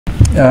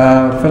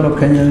Fellow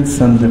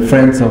Kenyans and the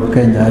friends of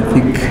Kenya, I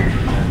think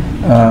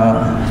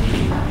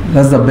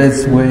that's the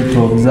best way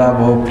to observe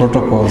all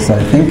protocols,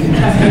 I think.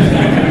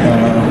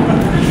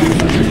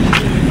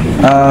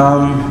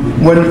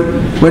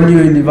 When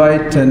you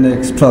invite an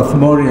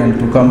Strathmorean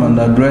to come and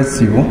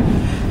address you,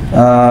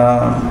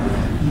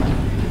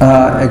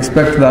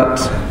 expect that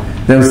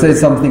they'll say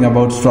something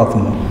about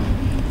Strathmore.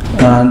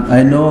 And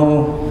I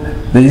know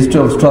the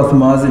history of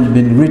Strathmore hasn't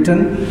been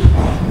written,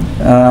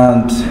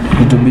 and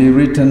it will be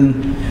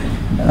written,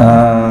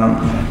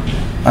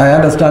 I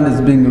understand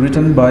it's being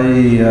written by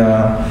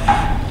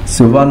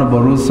Silvano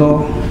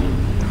Barroso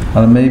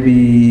and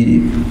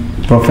maybe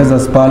Professor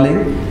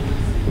Sparling.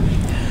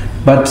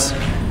 But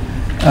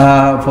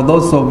for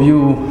those of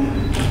you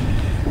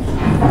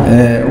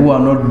who are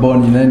not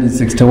born in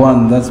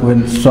 1961, that's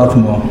when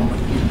Strathmore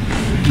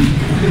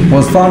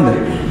was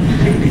founded.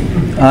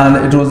 And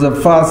it was the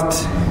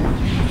first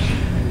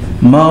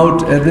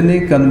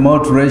multi-ethnic and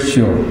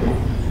multi-racial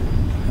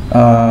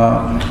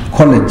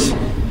college,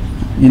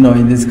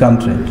 in this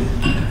country.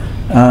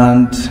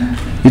 And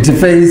it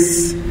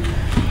faced,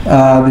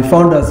 the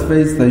founders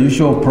faced the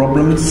usual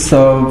problems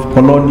of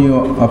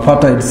colonial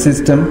apartheid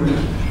system.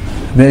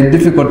 They had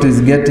difficulties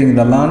getting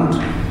the land.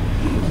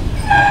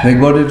 They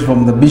got it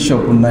from the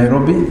Bishop in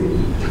Nairobi,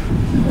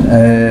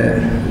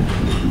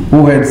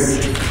 who had,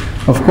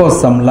 of course,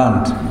 some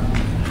land.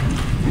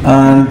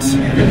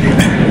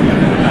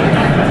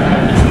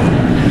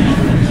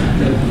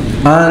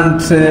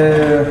 And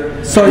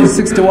so in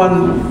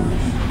 61,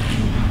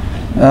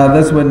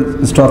 that's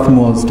when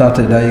Strathmore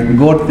started. I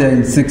got there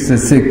in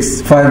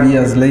 66, 5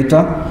 years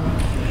later.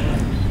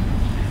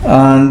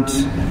 And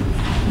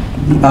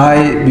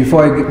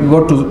before I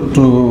got to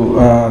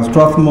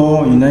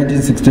Strathmore in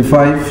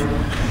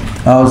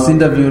 1965, I was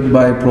interviewed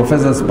by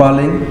Professor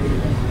Sparling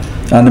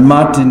and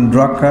Martin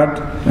Druckard.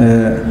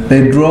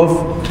 They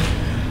drove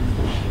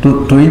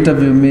to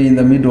interview me in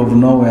the middle of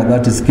nowhere,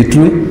 that is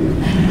Kitui.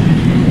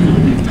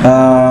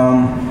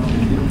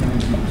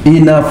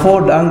 In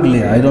Ford,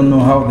 Anglia. I don't know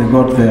how they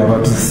got there,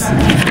 but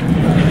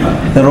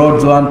the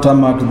roads weren't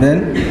tarmac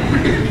then.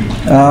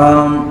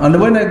 And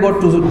when I got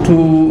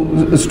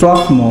to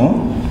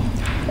Strathmore,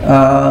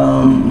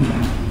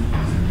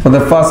 for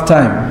the first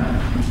time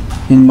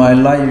in my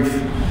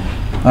life,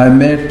 I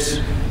met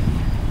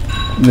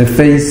the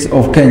face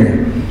of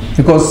Kenya.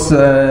 Because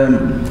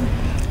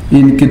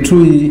in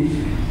Kitui,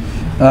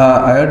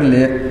 I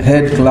already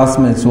had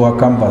classmates who were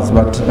campus,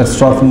 but at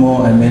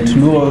Strathmore I met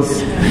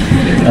Luos,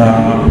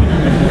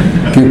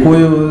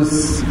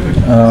 Kikuyus,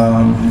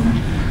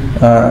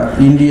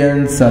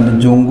 Indians,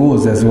 and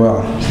Jungus as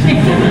well.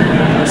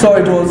 So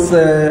it was,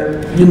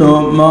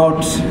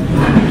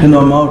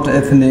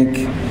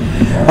 multi-ethnic.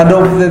 And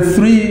of the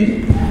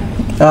three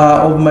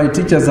of my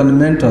teachers and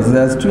mentors,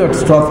 there's two at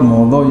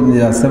Strathmore, although in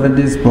their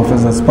 70s,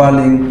 Professor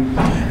Sparling,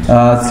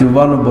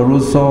 Silvano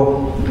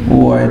Barroso,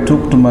 who I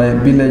took to my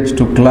village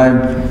to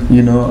climb,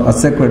 a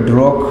sacred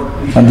rock,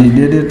 and he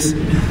did it.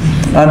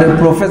 And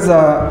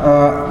Professor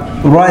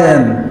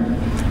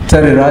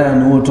Terry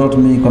Ryan, who taught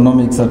me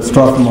economics at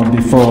Strathmore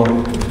before,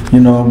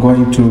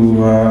 going to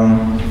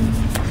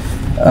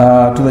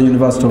the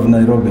University of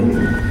Nairobi.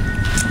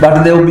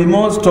 But there will be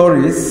more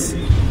stories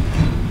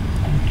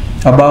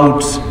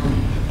about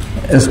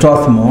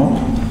Strathmore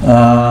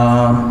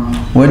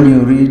when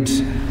you read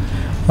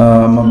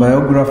my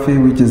biography,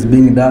 which is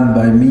being done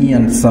by me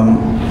and some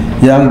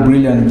young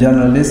brilliant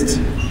journalists.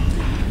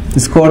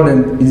 It's called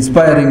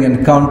Inspiring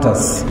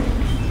Encounters.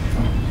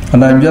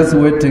 And I'm just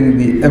waiting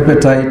the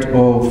appetite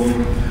of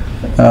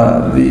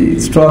the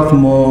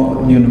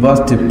Strathmore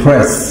University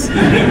Press